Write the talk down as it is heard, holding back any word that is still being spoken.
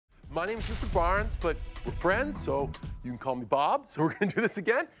My name is Mr. Barnes, but we're friends, so you can call me Bob. So we're gonna do this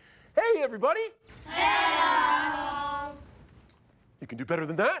again. Hey, everybody. Hey. You can do better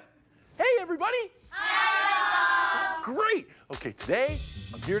than that. Hey, everybody. Hey. Great. Okay, today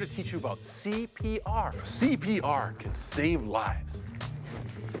I'm here to teach you about CPR. CPR can save lives.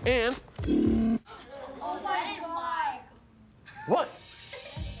 And Oh, that is like. what? That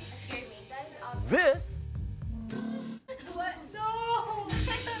scared me. That is awesome. This. What? No.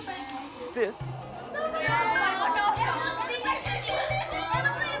 This. No. It looks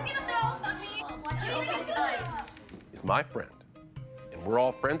like it's gonna throw on me. Watch it. Is my friend. And we're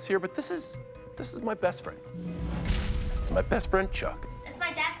all friends here, but this is my best friend. It's my best friend, Chuck. It's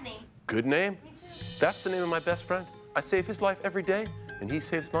my dad's name. Good name. Me too. That's the name of my best friend. I save his life every day, and he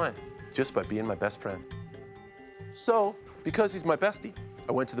saves mine just by being my best friend. So, because he's my bestie,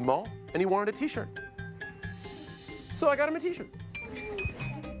 I went to the mall, and he wanted a t-shirt. So I got him a t-shirt.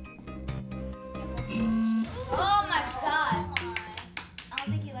 Oh my God. I don't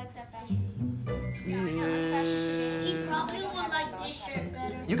think he likes that fashion. He probably would like this shirt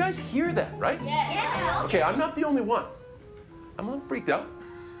better. You guys hear that, right? Yeah. Okay, I'm not the only one. I'm a little freaked out.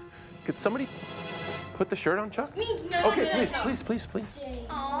 Could somebody put the shirt on, Chuck? Me? Okay, please. Jay.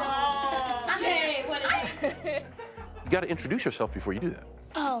 Oh. Jay, what is it? You gotta introduce yourself before you do that.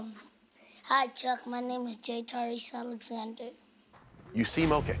 Hi, Chuck. My name is Jay Tyrese Alexander. You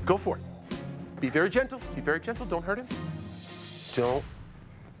seem okay. Go for it. Be very gentle. Be very gentle. Don't hurt him. Don't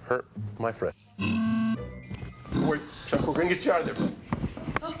hurt my friend. Don't worry, Chuck. We're gonna get you out of there.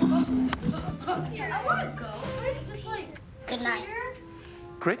 I want to go. Where's this like? Good night.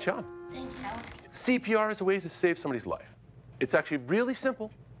 Great job. Thank you. CPR is a way to save somebody's life. It's actually really simple.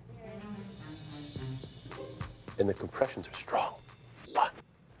 And the compressions are strong. 1,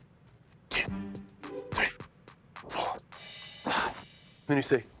 2, 3, 4, 5. Then you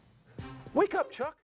say, "Wake up, Chuck."